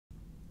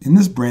In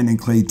this Brandon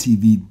Clay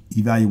TV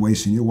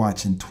evaluation, you're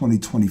watching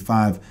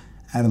 2025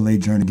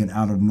 Adelaide Jernigan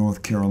out of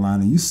North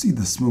Carolina. You see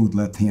the smooth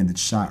left-handed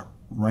shot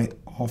right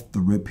off the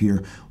rip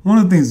here. One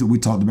of the things that we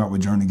talked about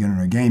with Jernigan in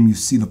her game, you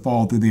see the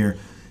fall through there,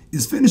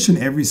 is finishing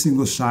every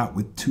single shot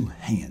with two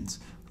hands.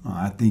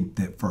 I think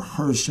that for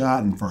her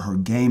shot and for her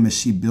game as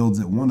she builds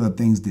it, one of the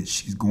things that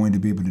she's going to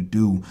be able to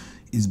do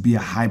is be a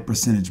high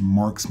percentage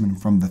marksman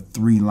from the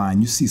three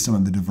line. You see some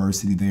of the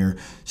diversity there.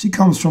 She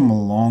comes from a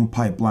long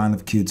pipeline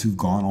of kids who've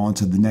gone on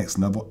to the next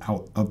level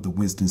out of the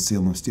Winston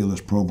Salem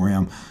Steelers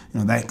program.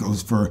 That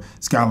goes for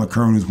Skylar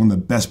Curran, who's one of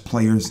the best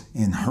players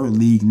in her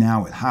league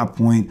now at High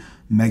Point.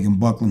 Megan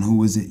Buckland,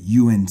 who is at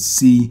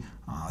UNC.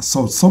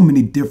 So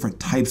many different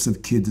types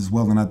of kids as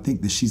well, and I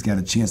think that she's got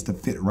a chance to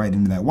fit right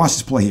into that. Watch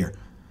this play here.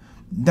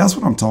 That's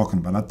what I'm talking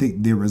about. I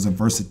think there is a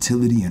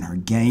versatility in her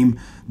game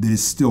that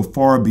is still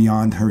far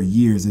beyond her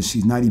years, as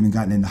she's not even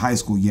gotten into high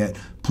school yet.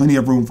 Plenty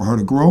of room for her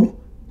to grow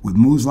with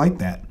moves like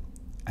that.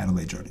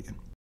 Adelaide Jernigan.